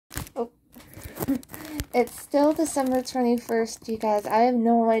It's still December 21st, you guys. I have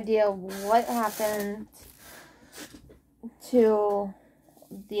no idea what happened to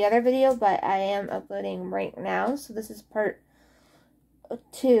the other video, but I am uploading right now. So this is part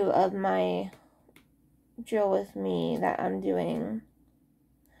 2 of my drill with me that I'm doing.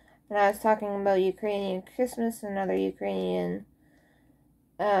 And I was talking about Ukrainian Christmas and other Ukrainian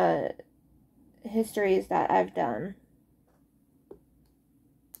histories that I've done.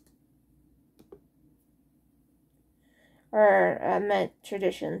 Or, I meant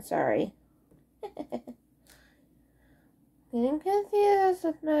tradition, sorry. Getting confused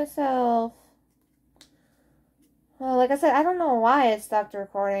with myself. Well, like I said, I don't know why it stopped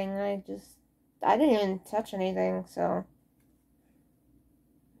recording. I didn't even touch anything, so.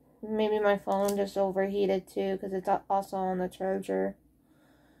 Maybe my phone just overheated too, because it's also on the charger.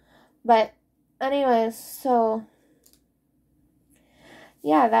 But, anyways, so.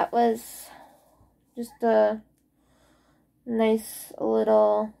 Yeah, that was just a nice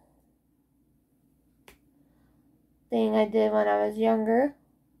little thing I did when I was younger.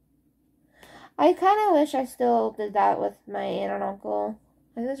 I kind of wish I still did that with my aunt and uncle.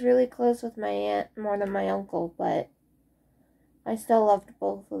 I was really close with my aunt more than my uncle, but I still loved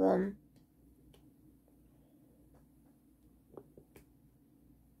both of them.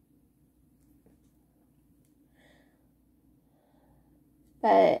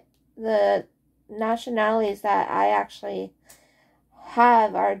 But the nationalities that I actually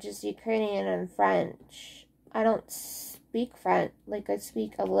have are just Ukrainian and French. I don't speak French. Like, I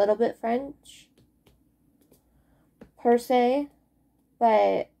speak a little bit French, per se,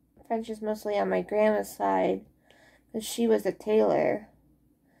 but French is mostly on my grandma's side, because she was a tailor.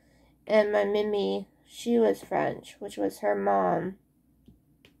 And my Mimi, she was French, which was her mom.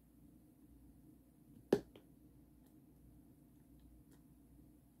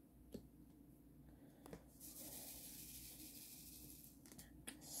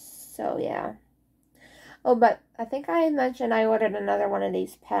 So, yeah. Oh, but I think I mentioned I ordered another one of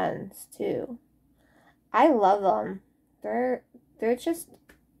these pens, too. I love them. They're just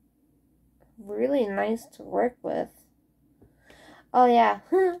really nice to work with. Oh, yeah.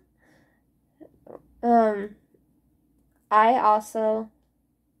 I also,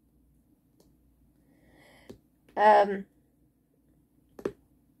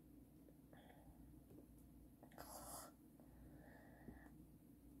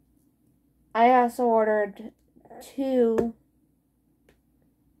 ordered two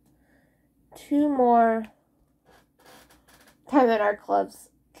more Diamond Art Clubs.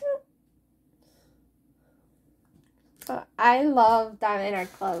 I love Diamond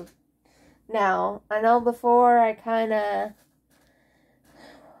Art Club now. I know before I kind of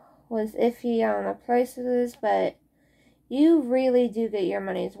was iffy on the prices, but you really do get your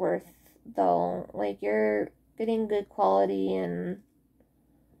money's worth, though. Like, you're getting good quality and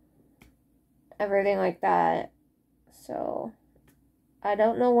everything like that. So, I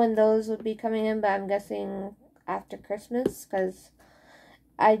don't know when those would be coming in, but I'm guessing after Christmas, because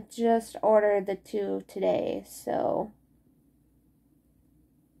I just ordered the 2 today, so.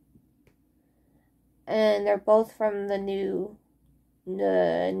 And they're both from the new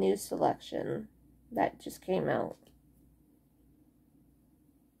selection that just came out.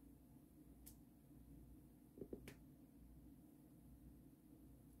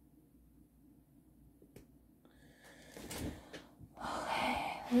 Okay,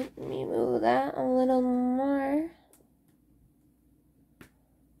 let me move that a little more.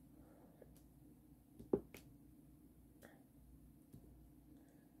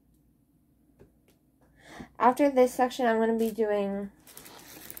 After this section, I'm going to be doing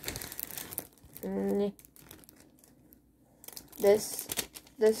this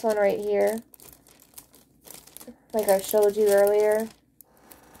one right here, like I showed you earlier.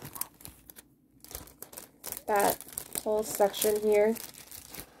 That whole section here.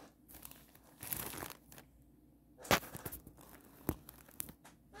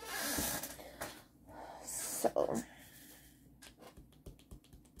 So,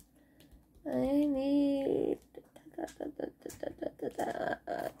 I need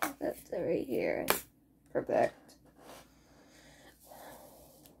that's right here. Perfect.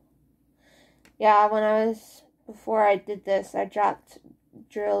 Yeah, before I did this, I dropped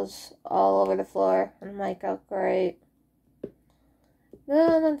drills all over the floor. And I'm like, oh, great.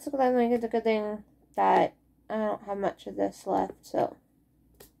 No, that's like it's a good thing that I don't have much of this left, so.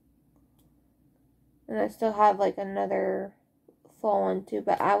 And I still have like another full one too,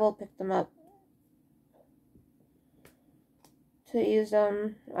 but I will pick them up to use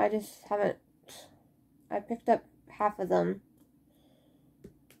them. I picked up half of them.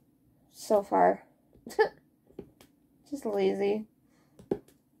 so far. Just lazy.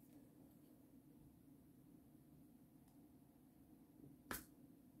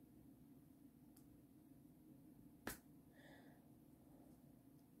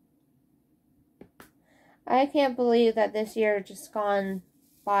 I can't believe that this year just gone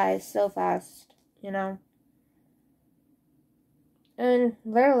by so fast, you know? And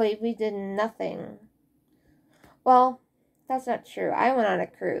literally, we did nothing. Well, that's not true. I went on a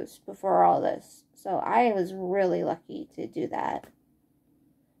cruise before all this, so I was really lucky to do that.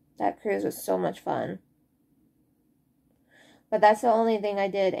 That cruise was so much fun. But that's the only thing I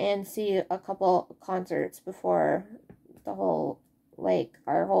did, and see a couple concerts before the whole, like,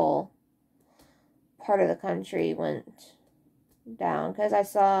 our whole part of the country went down. Because I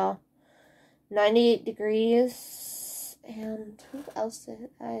saw 98 Degrees, and who else did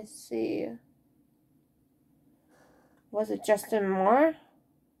I see? Was it Justin Moore?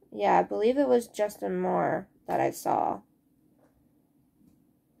 Yeah, I believe it was Justin Moore that I saw.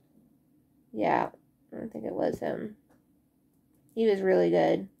 Yeah, I think it was him. He was really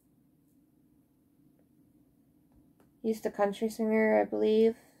good. He's the country singer, I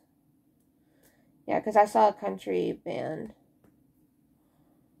believe. Yeah, because I saw a country band.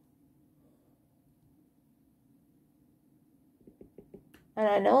 And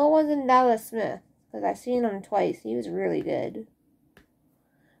I know it wasn't Dallas Smith, because I seen him twice. He was really good.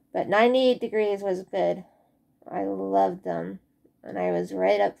 But 98 Degrees was good. I loved them. And I was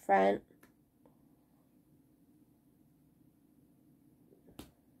right up front.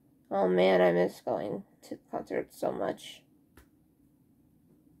 Oh man, I miss going to concerts so much.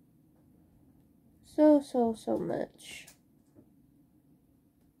 So much.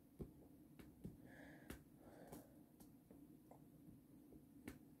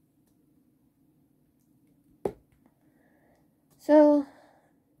 So,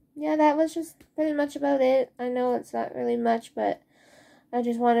 yeah, that was just pretty much about it. I know it's not really much, but I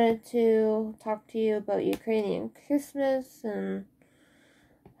just wanted to talk to you about Ukrainian Christmas and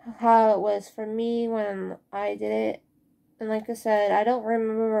how it was for me when I did it. And like I said, I don't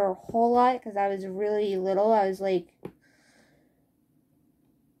remember a whole lot because I was really little. I was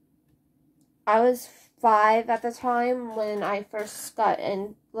 5 at the time when I first got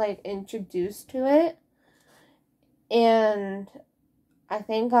introduced to it. And I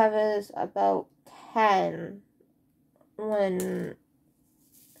think I was about 10 when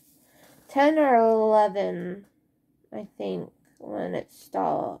 10 or 11, I think, when it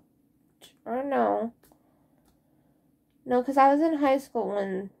stopped. Or no, because I was in high school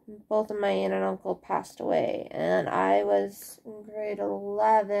when both of my aunt and uncle passed away, and I was in grade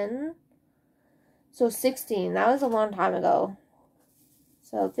 11, so 16, that was a long time ago.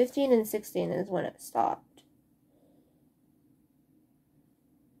 So 15 and 16 is when it stopped.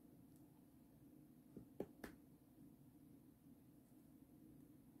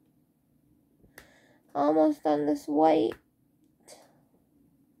 Almost done this white.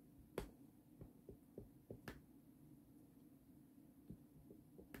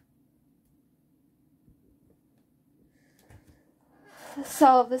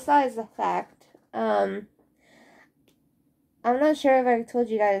 So, besides the fact, I'm not sure if I told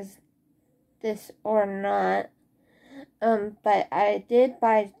you guys this or not, but I did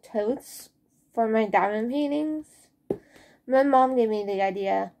buy totes for my diamond paintings. My mom gave me the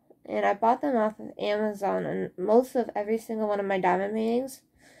idea, and I bought them off of Amazon, and most of every single one of my diamond paintings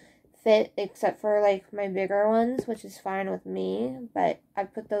fit, except for, like, my bigger ones, which is fine with me, but I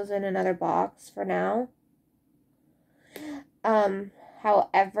put those in another box for now.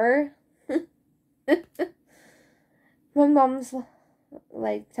 However, my mom's,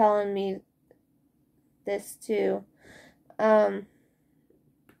 like, telling me this too, because,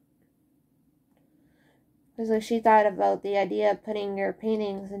 like, she thought about the idea of putting your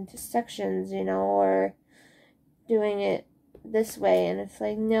paintings into sections, or doing it this way, and it's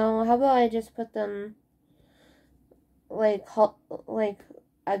like, no, how about I just put them, like,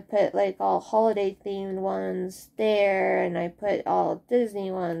 I put, like, all holiday themed ones there, and I put all Disney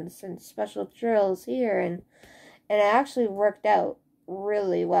ones and special drills here, and it actually worked out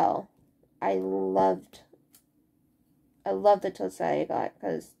really well. I loved the totes that I got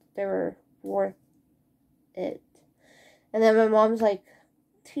because they were worth it. And then my mom's, like,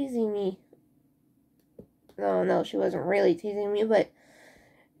 teasing me. No, she wasn't really teasing me, but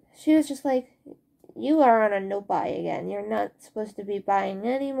she was just like, you are on a no buy again. You're not supposed to be buying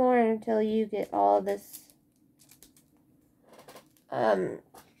anymore until you get all this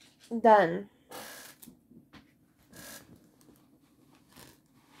done.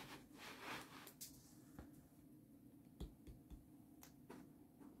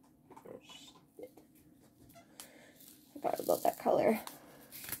 forgot about that color.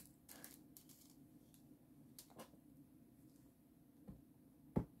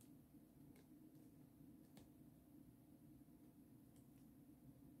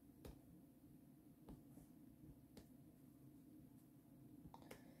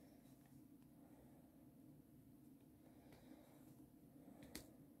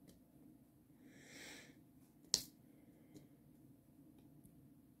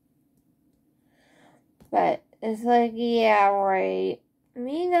 But it's like, yeah, right.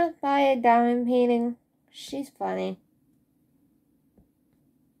 Me not buy a diamond painting. She's funny.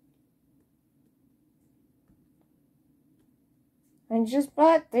 I just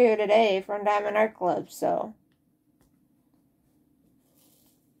bought 3 today from Diamond Art Club, so.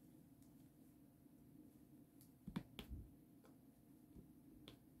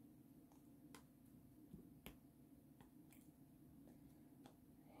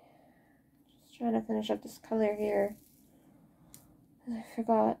 Just trying to finish up this color here. I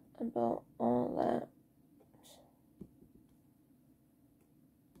forgot about all that.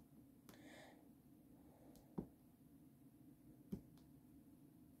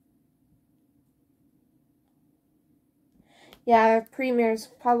 Yeah, Premier's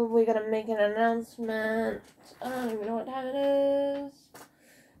probably gonna make an announcement. I don't even know what time it is.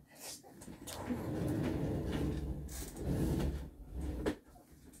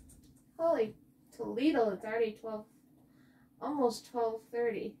 Holy Toledo, it's already 12, almost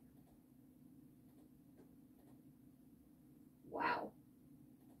 12:30. Wow.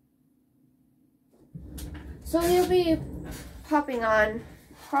 So you'll be popping on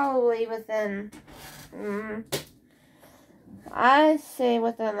probably within, I say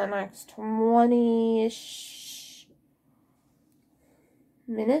within the next 20-ish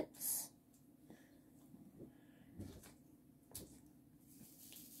minutes.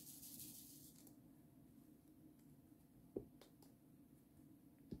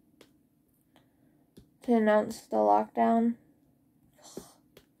 To announce the lockdown.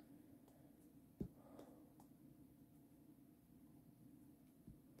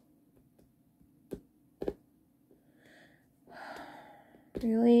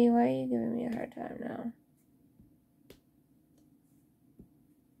 Really? Why are you giving me a hard time now?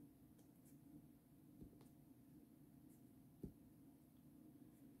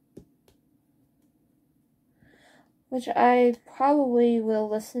 Which I probably will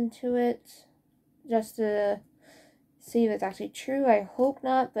listen to it just to see if it's actually true. I hope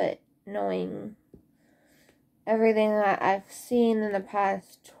not, but knowing everything that I've seen in the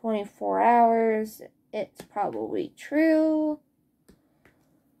past 24 hours, it's probably true.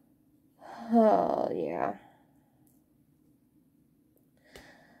 Oh, yeah.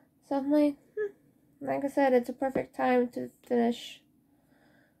 So I'm like I said, it's a perfect time to finish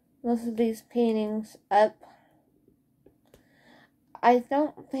most of these paintings up. I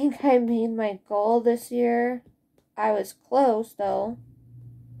don't think I made my goal this year. I was close, though.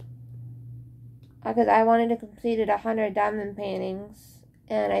 Because I wanted to complete 100 diamond paintings.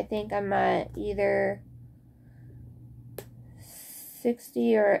 And I think I'm at either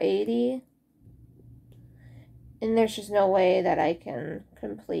 60 or 80. And there's just no way that I can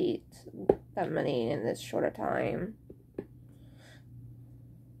complete that many in this short a time.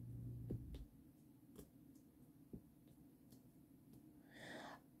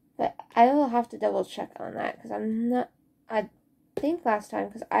 But I will have to double check on that because I think last time,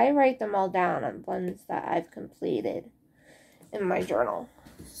 because I write them all down on ones that I've completed in my journal.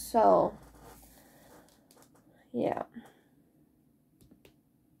 So, yeah.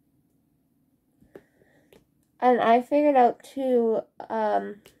 And I figured out too,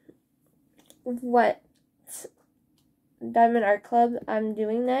 what Diamond Art Club I'm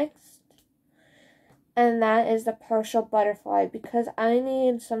doing next. And that is the partial butterfly, because I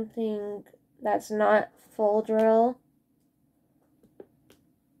need something that's not full drill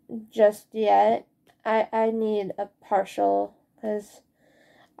just yet. I need a partial, because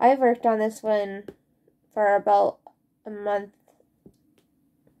I've worked on this one for about a month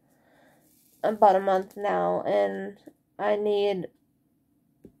now, and I need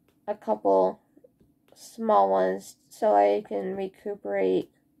a couple small ones so I can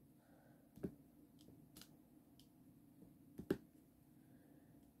recuperate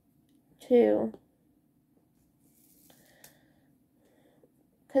too.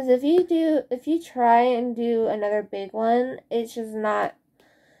 Because if you try and do another big one, it's just not,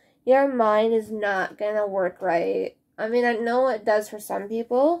 your mind is not gonna work right. I mean, I know it does for some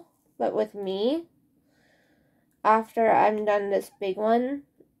people, but with me, after I'm done this big one,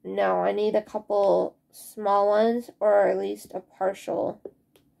 no, I need a couple small ones, or at least a partial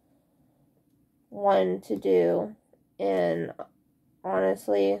one to do. And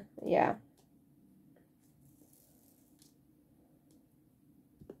honestly, yeah.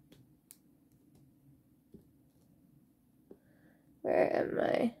 Where am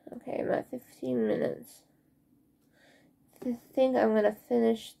I? Okay, I'm at 15 minutes. I think I'm gonna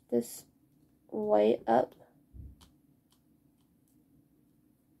finish this white up.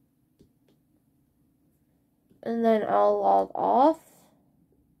 And then I'll log off.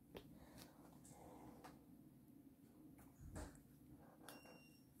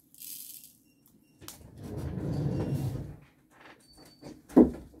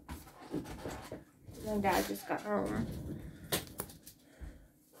 My dad just got home.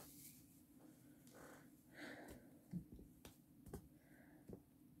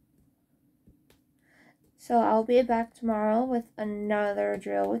 So I'll be back tomorrow with another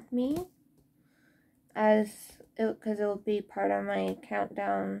drill with me, because it will be part of my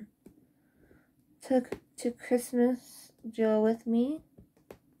countdown to Christmas drill with me.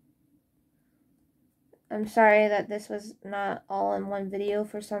 I'm sorry that this was not all in one video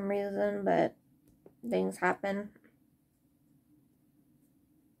for some reason, but things happen.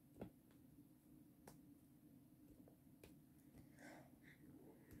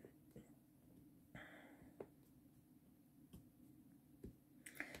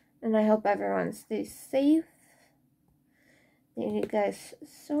 And I hope everyone stays safe. Thank you guys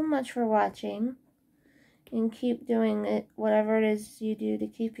so much for watching. And keep doing it, whatever it is you do to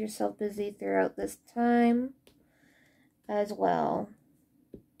keep yourself busy throughout this time as well.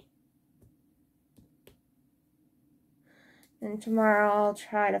 And tomorrow I'll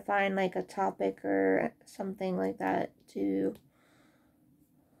try to find like a topic or something like that to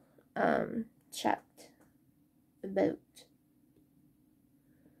chat about.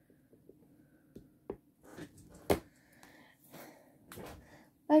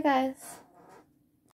 Bye guys.